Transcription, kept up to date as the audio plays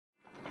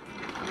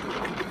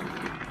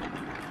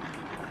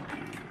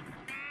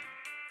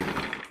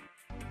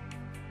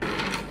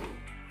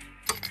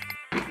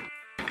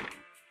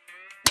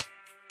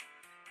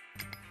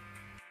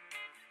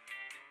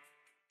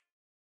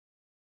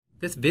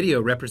This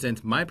video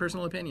represents my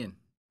personal opinion.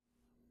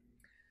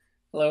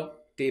 Hello,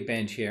 Dave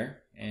Bench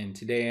here, and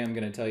today I'm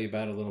going to tell you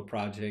about a little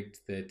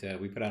project that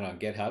we put out on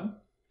GitHub.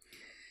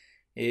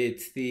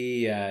 It's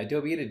the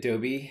Adobe At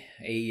Adobe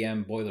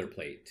AEM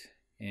boilerplate,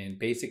 and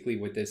basically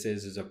what this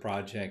is a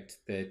project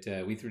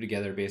that we threw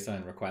together based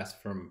on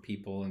requests from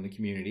people in the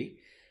community.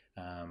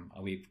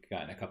 We've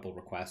gotten a couple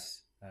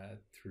requests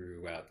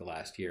throughout the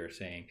last year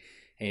saying,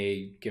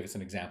 hey, give us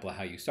an example of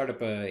how you start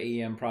up a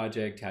AEM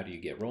project, how do you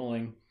get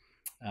rolling?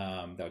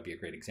 That would be a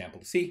great example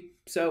to see.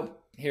 So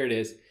here it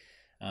is.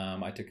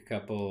 I took a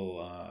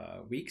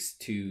couple weeks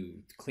to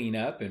clean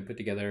up and put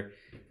together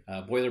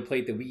a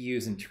boilerplate that we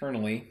use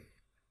internally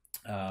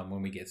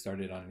when we get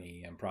started on an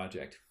AEM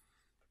project.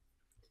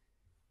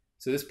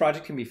 So this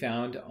project can be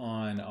found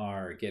on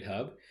our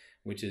GitHub,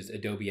 which is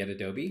Adobe At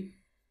Adobe.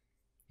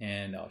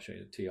 And I'll show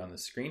it to you on the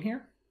screen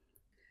here.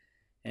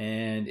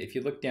 And if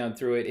you look down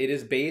through it, it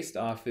is based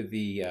off of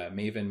the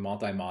maven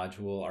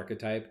multi-module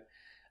archetype.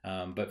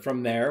 But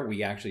from there,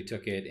 we actually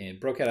took it and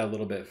broke it out a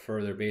little bit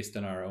further based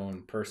on our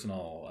own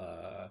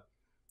personal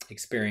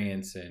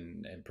experience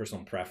and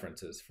personal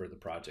preferences for the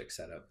project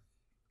setup.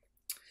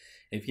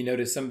 If you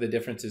notice, some of the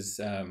differences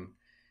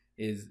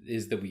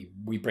is that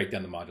we break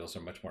down the modules to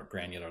a much more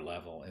granular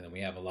level, and then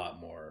we have a lot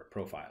more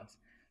profiles.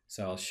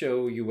 So I'll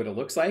show you what it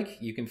looks like.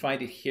 You can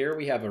find it here.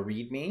 We have a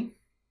README.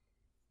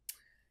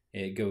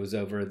 It goes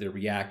over the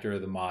reactor,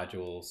 the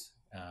modules,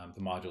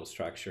 the module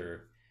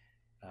structure,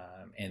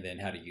 and then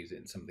how to use it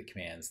in some of the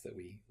commands that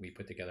we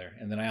put together.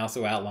 And then I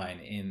also outline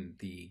in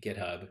the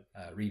GitHub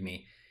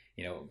README,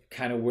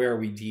 kind of where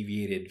we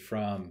deviated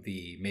from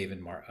the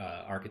maven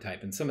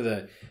archetype and some of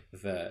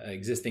the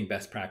existing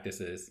best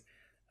practices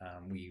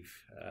we've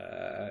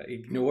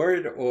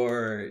ignored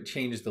or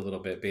changed a little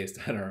bit based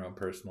on our own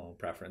personal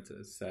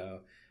preferences.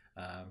 So,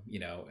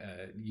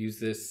 use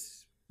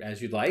this as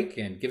you'd like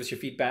and give us your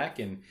feedback,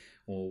 and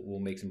we'll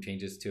make some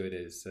changes to it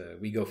as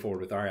we go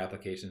forward with our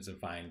applications and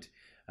find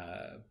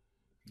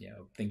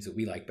things that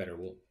we like better.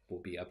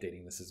 We'll be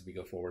updating this as we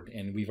go forward,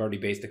 and we've already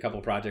based a couple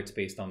projects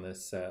based on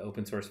this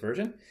open source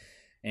version,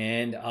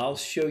 and I'll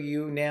show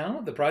you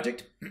now the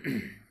project.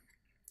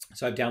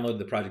 So I've downloaded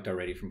the project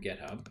already from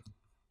GitHub.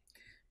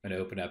 I'm going to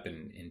open up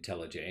in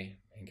IntelliJ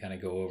and kind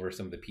of go over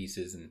some of the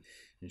pieces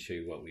and show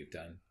you what we've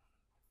done.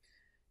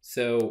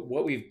 So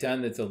what we've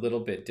done that's a little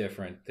bit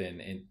different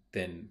than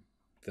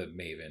the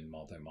maven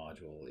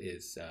multi-module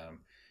is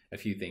a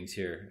few things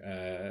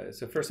here.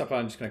 So first off,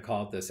 I'm just going to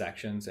call it the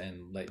sections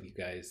and let you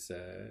guys,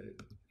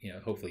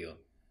 hopefully you'll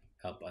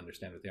help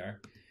understand what they are.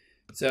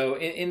 So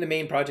in the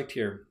main project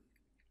here,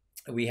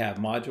 we have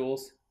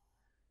modules,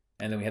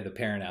 and then we have the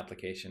parent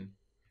application.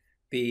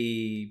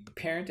 The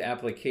parent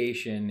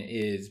application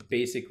is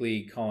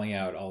basically calling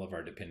out all of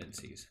our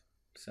dependencies.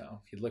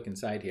 So if you look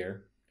inside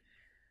here,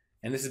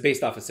 and this is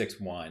based off of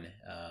 6.1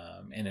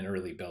 and an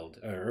early build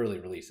or early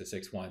release of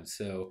 6.1.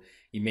 So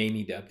you may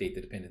need to update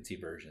the dependency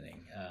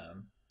versioning.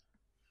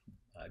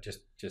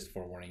 Just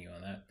forewarning you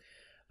on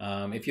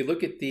that. If you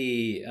look at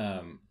the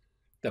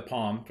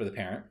Palm for the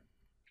parent,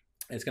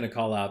 it's going to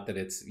call out that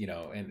it's,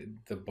 in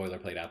the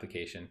boilerplate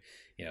application,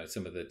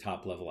 some of the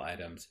top level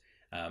items.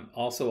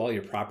 Also, all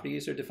your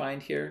properties are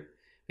defined here.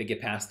 They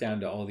get passed down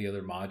to all the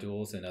other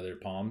modules and other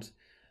Palms.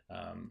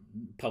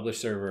 Publish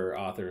server,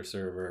 author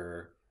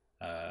server,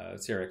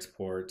 SER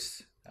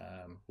exports,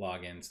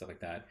 login, stuff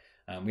like that.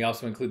 We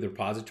also include the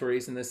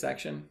repositories in this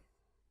section.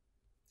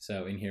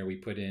 So in here we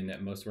put in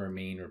most of our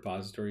main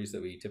repositories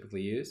that we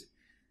typically use.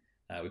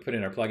 We put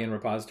in our plugin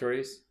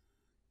repositories.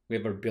 We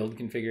have our build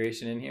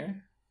configuration in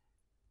here.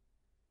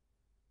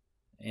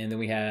 And then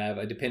we have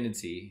a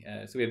dependency.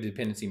 So we have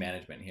dependency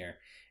management here.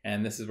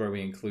 And this is where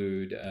we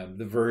include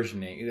the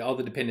versioning, all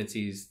the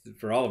dependencies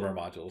for all of our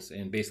modules.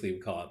 And basically we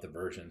call out the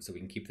version so we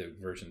can keep the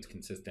versions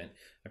consistent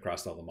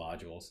across all the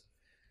modules.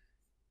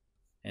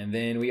 And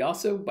then we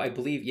also, I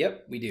believe,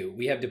 yep, we do.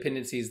 We have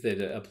dependencies that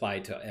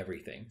apply to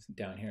everything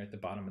down here at the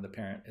bottom of the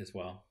parent as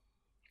well.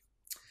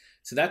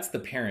 So that's the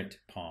parent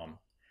Palm.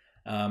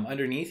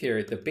 Underneath here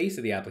at the base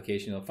of the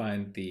application, you'll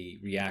find the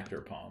Reactor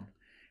Palm.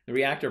 The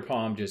Reactor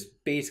Palm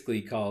just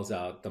basically calls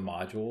out the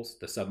modules,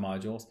 the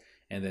submodules,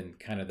 and then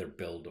kind of their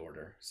build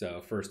order.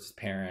 So first is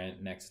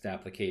parent, next is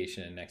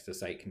application, next is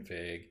site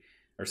config,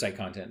 or site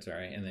content,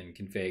 sorry, and then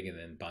config, and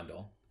then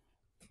bundle.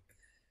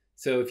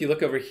 So if you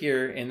look over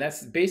here, and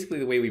that's basically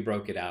the way we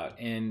broke it out.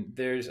 And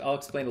I'll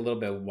explain a little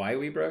bit why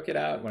we broke it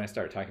out when I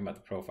start talking about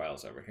the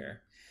profiles over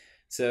here.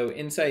 So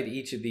inside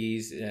each of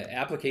these,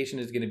 application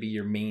is going to be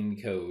your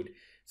main code.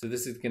 So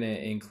this is going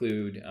to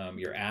include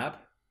your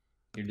app,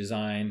 your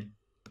design.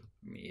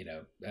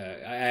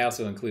 I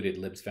also included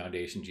libs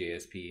foundation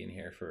JSP in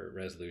here for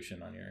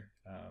resolution on your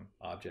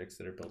objects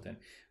that are built in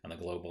on the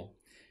global.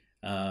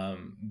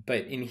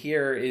 But in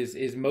here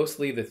is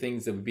mostly the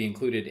things that would be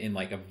included in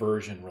like a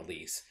version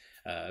release,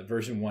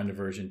 version 1 to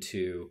version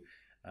 2,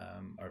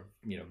 or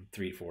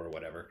 3 to 4 or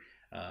whatever.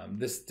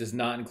 This does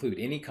not include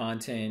any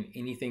content,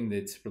 anything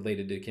that's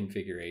related to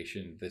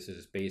configuration. This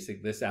is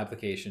basic. This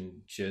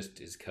application just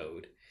is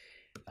code.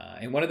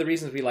 And one of the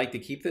reasons we like to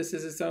keep this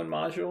as its own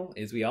module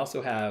is we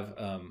also have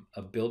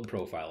a build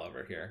profile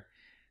over here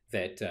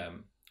that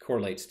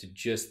correlates to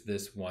just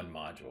this one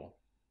module.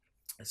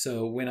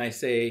 So when I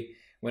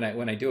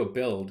do a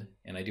build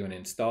and I do an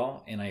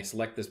install and I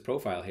select this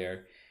profile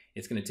here,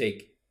 it's going to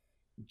take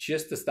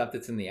just the stuff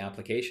that's in the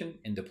application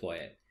and deploy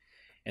it.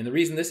 And the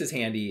reason this is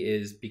handy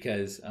is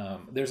because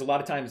there's a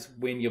lot of times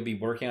when you'll be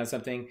working on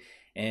something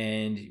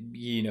and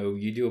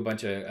you do a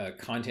bunch of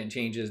content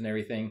changes and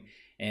everything.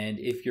 And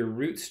if your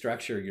root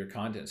structure, your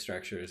content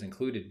structure is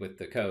included with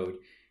the code,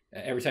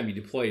 every time you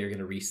deploy, you're going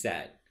to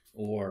reset,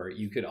 or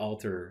you could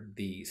alter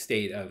the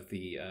state of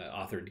the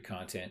authored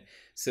content.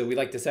 So we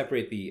like to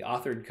separate the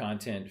authored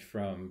content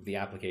from the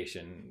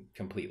application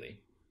completely.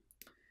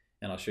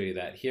 And I'll show you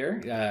that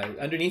here.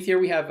 Underneath here,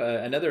 we have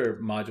another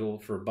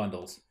module for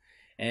bundles.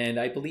 And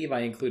I believe I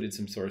included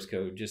some source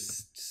code,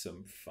 just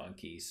some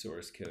funky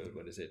source code.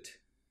 What is it?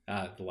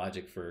 The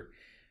logic for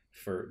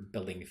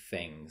building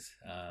things.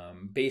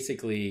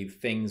 Basically,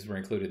 things were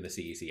included in the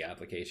CEC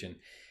application.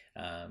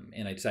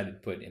 And I decided to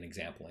put an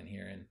example in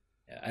here. And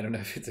I don't know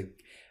if it's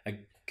a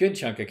good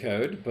chunk of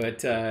code,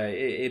 but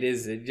it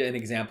is an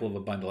example of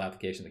a bundle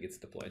application that gets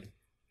deployed.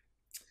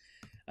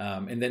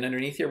 And then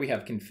underneath here, we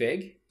have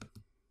config.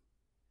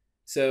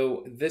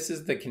 So this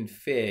is the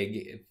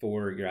config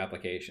for your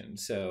application.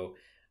 So,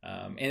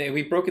 and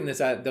we've broken this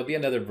out. There'll be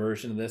another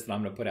version of this that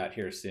I'm going to put out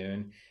here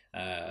soon,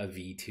 a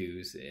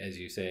V2s, as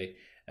you say.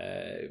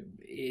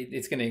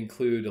 It's going to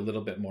include a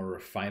little bit more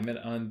refinement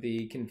on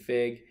the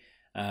config.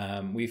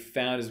 We've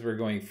found as we're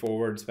going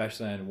forward,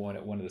 especially on one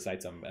of the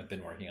sites I've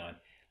been working on,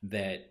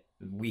 that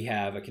we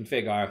have a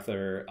config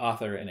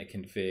author and a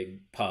config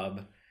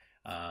pub.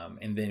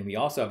 And then we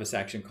also have a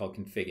section called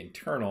config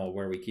internal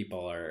where we keep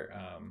all our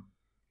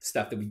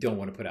stuff that we don't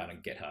want to put out on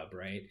GitHub,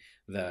 right?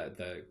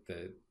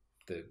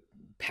 The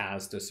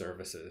paths to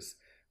services,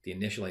 the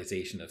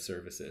initialization of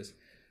services.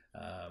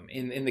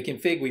 In the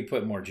config, we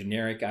put more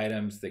generic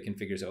items that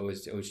configures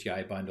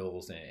OSGI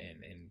bundles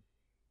and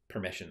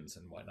permissions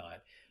and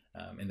whatnot.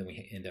 And then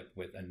we end up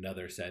with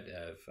another set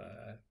of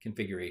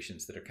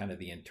configurations that are kind of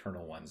the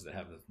internal ones that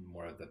have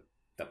more of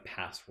the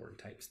password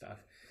type stuff,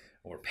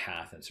 or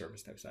path and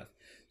service type stuff.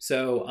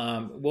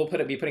 So we'll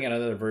be putting out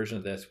another version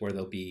of this where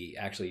there'll be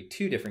actually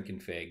two different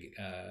config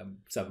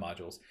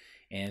submodules,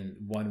 and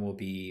one will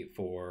be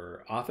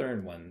for author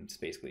and one's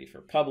basically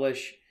for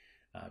publish.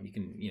 You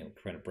can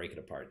kind of break it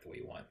apart the way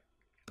you want.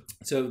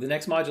 So the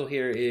next module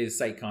here is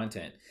site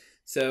content.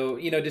 So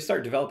to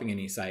start developing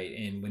any site,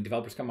 and when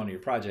developers come onto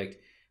your project,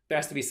 there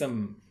has to be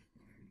some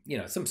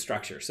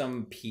structure,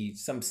 some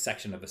piece, some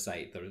section of the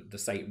site, the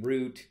site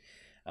root.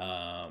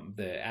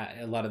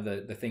 A lot of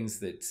the things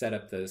that set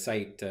up the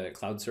site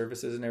cloud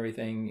services and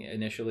everything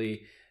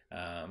initially,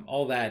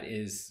 all that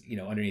is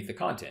underneath the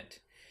content.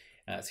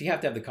 So you have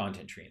to have the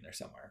content tree in there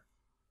somewhere.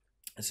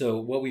 So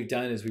what we've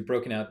done is we've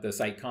broken out the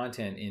site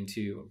content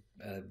into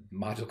a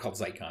module called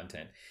site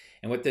content.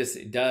 And what this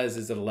does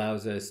is it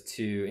allows us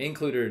to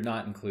include or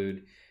not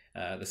include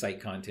the site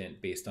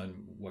content based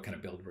on what kind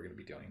of build we're going to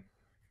be doing.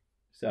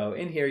 So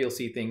in here, you'll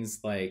see things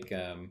like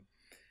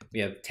we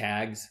have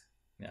tags.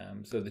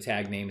 So the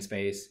tag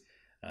namespace,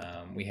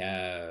 we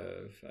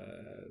have,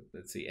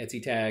 let's see,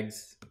 Etsy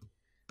tags,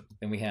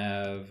 then we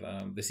have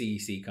the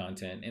CEC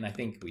content, and I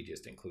think we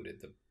just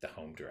included the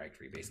home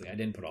directory, basically. I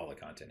didn't put all the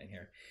content in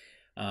here.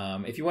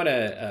 If you want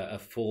a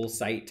full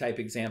site type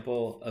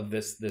example of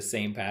this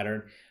same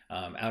pattern,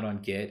 out on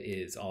Git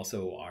is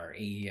also our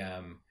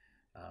AEM,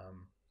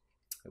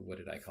 what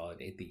did I call it?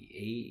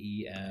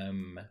 The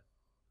AEM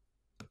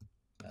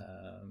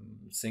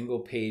single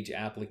page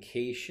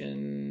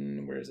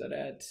application. Where is that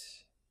at?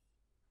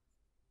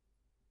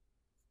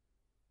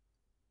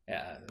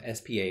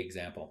 SPA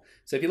example.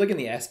 So if you look in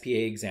the SPA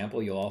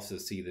example, you'll also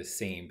see the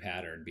same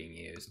pattern being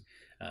used,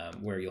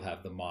 where you'll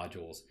have the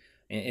modules.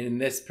 And in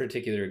this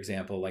particular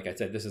example, like I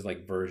said, this is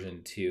like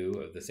version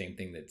 2 of the same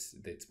thing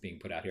that's being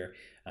put out here.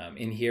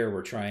 In here,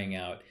 we're trying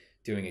out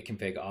doing a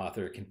config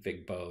author,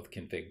 config both,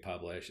 config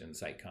publish, and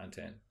site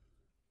content.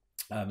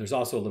 There's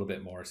also a little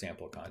bit more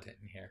sample content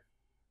in here.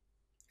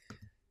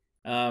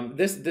 So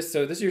this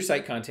is your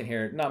site content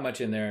here. Not much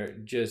in there,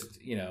 just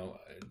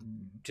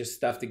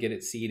stuff to get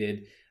it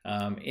seeded.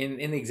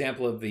 In the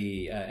example of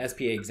the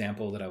SPA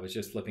example that I was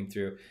just flipping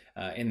through,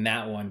 in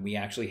that one we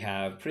actually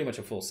have pretty much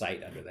a full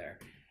site under there.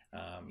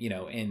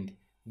 And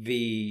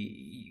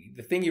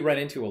the thing you run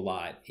into a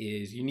lot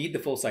is you need the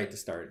full site to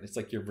start. It's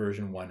like your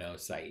version 1.0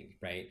 site,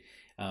 right?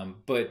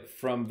 But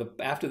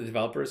after the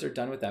developers are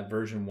done with that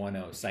version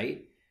 1.0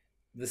 site,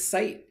 the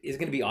site is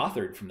going to be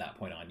authored from that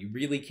point on. You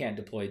really can't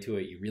deploy to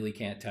it. You really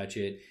can't touch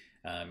it.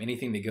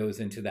 Anything that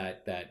goes into the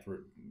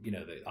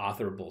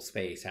authourable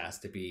space has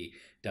to be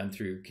done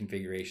through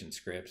configuration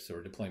scripts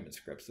or deployment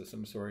scripts of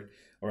some sort,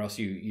 or else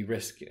you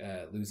risk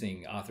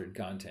losing authored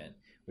content,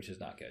 which is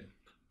not good.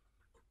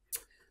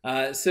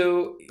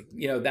 So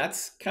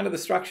that's kind of the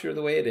structure of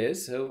the way it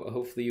is. So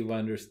hopefully you've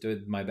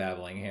understood my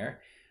babbling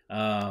here.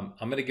 I'm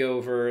going to go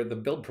over the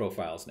build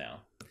profiles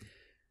now.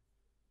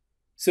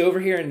 So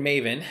over here in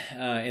Maven,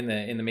 in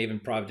the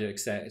Maven project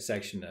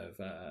section of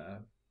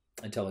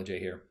IntelliJ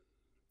here,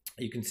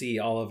 you can see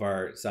all of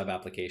our sub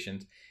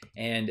applications,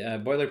 and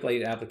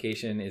boilerplate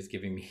application is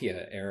giving me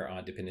an error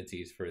on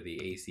dependencies for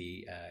the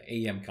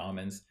AEM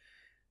commons.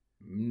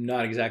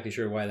 Not exactly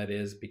sure why that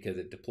is, because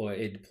it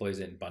deploys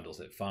it and bundles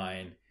it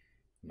fine.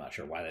 I'm not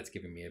sure why that's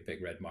giving me a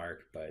big red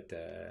mark, but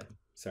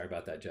sorry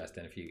about that,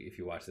 Justin, if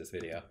you watch this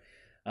video.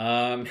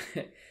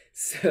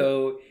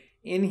 So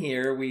in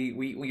here,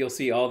 you'll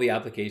see all the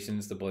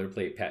applications: the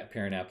boilerplate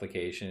parent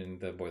application,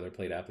 the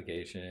boilerplate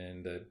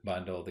application, the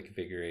bundle, the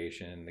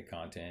configuration, the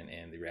content,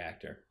 and the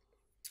reactor.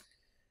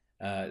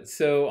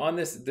 So on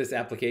this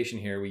application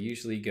here, we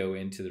usually go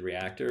into the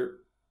reactor,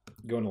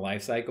 go into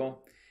lifecycle,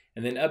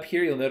 and then up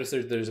here you'll notice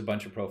there's a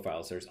bunch of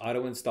profiles. There's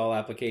auto install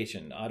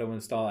application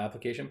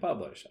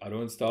publish,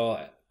 auto install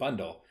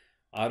bundle,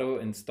 auto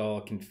install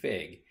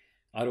config,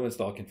 auto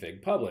install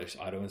config publish,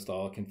 auto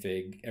install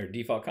config or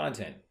default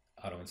content,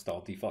 auto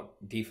install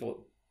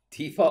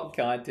default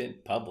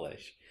content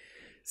publish.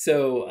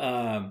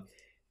 So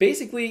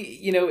basically,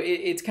 you know,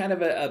 it's kind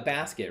of a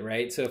basket,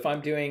 right? So if I'm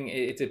doing,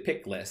 it's a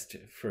pick list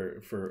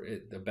for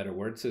a better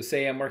word. So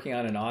say I'm working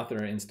on an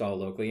author install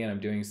locally and I'm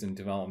doing some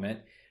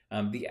development.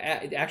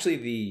 Actually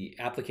the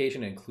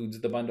application includes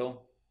the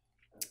bundle.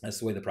 That's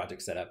the way the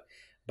project's set up.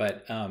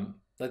 But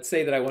let's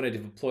say that I wanted to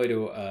deploy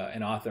to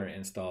an author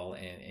install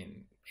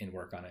and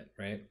work on it,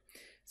 right?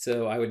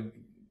 So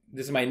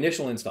this is my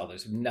initial install.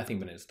 There's nothing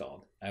been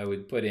installed. I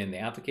would put in the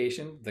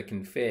application, the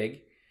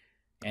config,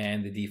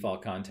 and the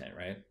default content,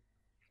 right?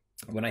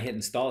 When I hit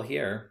install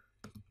here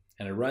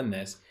and I run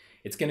this,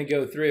 it's going to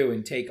go through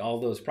and take all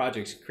those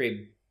projects,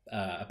 create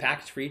a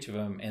package for each of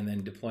them, and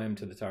then deploy them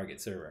to the target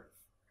server,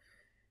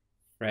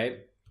 right?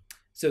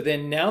 So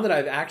then now that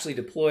I've actually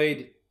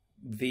deployed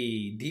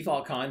the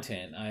default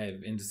content,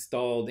 I've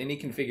installed any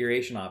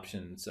configuration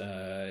options,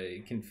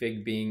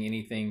 config being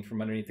anything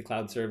from underneath the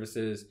cloud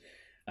services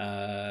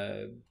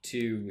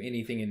to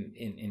anything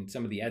in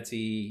some of the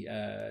Etsy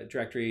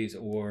directories,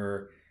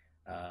 or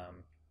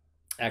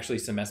actually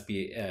some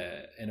SB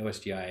and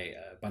OSGI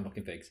bundle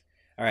configs.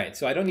 All right,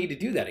 so I don't need to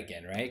do that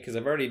again, right? Because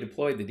I've already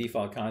deployed the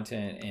default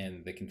content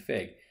and the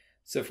config.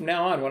 So from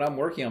now on, when I'm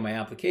working on my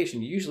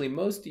application, usually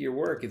most of your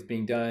work is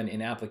being done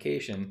in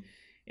application,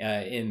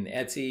 in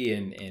Etsy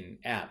and in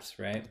apps,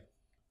 right?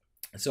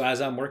 So as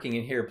I'm working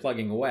in here,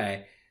 plugging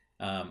away,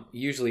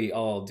 usually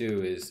all I'll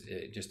do is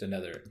just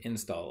another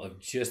install of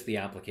just the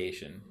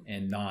application,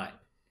 and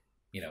not,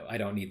 you know, I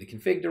don't need the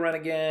config to run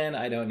again.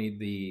 I don't need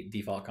the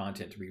default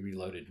content to be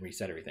reloaded and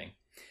reset everything.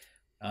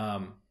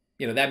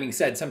 You know, that being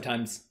said,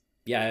 sometimes,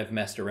 yeah, I've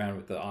messed around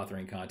with the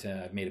authoring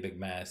content. I've made a big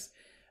mess.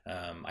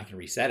 I can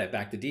reset it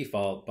back to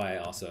default by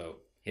also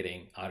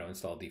hitting auto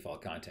install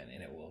default content,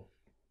 and it will,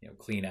 you know,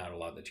 clean out a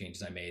lot of the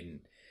changes I made and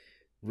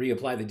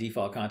reapply the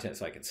default content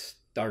so I can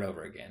start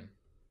over again.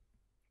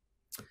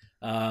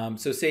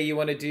 So say you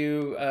want to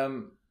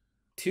do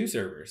two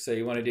servers. So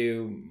you want to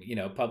do, you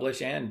know,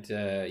 publish and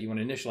you want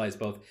to initialize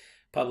both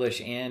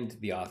publish and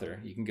the author.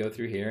 You can go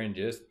through here and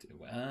just,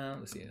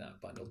 let's see,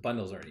 not bundle.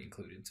 Bundle's already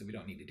included, so we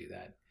don't need to do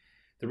that.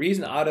 The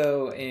reason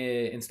auto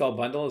install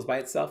bundle is by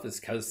itself is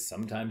because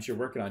sometimes you're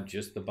working on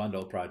just the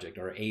bundle project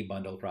or a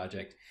bundle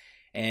project,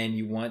 and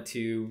you want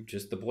to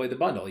just deploy the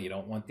bundle. You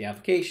don't want the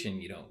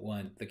application, you don't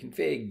want the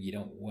config, you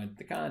don't want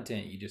the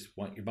content, you just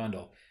want your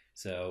bundle.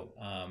 So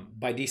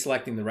by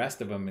deselecting the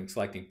rest of them and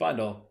selecting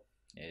bundle,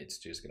 it's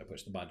just going to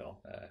push the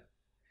bundle.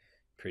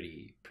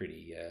 Pretty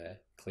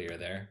clear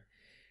there.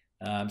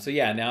 So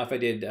yeah, now if I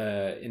did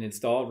an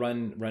install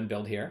run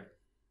build here,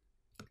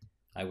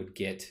 I would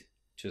get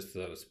just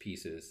those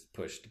pieces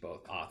pushed to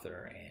both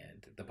author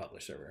and the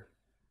publish server.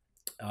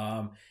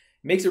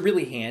 Makes it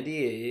really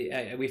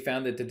handy. We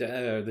found that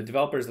the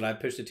developers that I've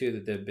pushed it to,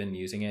 that they've been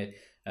using it,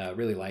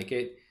 really like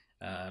it.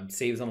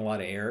 Saves them a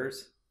lot of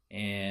errors,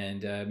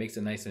 and makes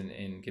it nice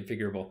and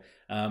configurable.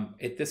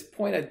 At this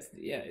point,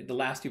 the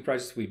last two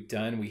projects we've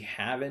done, we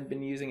haven't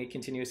been using a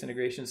continuous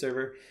integration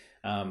server,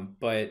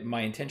 but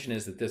my intention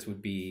is that this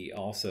would be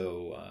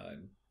also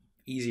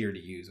easier to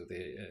use with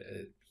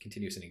a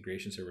continuous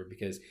integration server,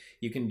 because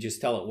you can just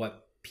tell it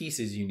what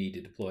pieces you need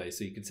to deploy.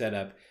 So you can set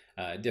up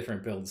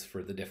different builds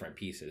for the different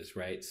pieces,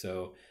 right?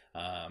 So,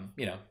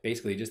 you know,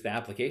 basically just the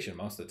application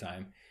most of the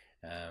time.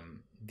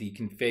 The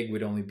config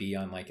would only be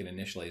on like an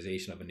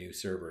initialization of a new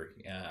server.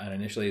 On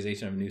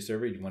initialization of a new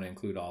server, you want to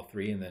include all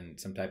three, and then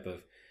some type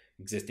of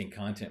existing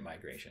content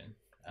migration.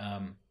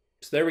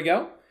 So there we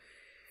go.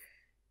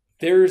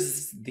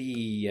 There's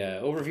the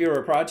overview of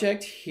our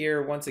project.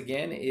 Here, once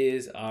again,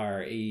 is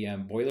our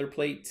AEM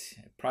boilerplate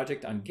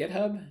project on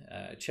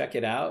GitHub. Check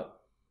it out.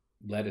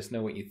 Let us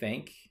know what you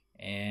think.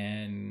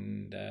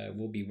 And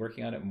we'll be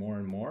working on it more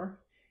and more,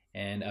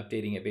 and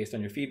updating it based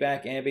on your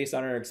feedback and based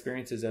on our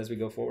experiences as we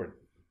go forward.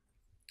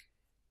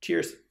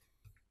 Cheers.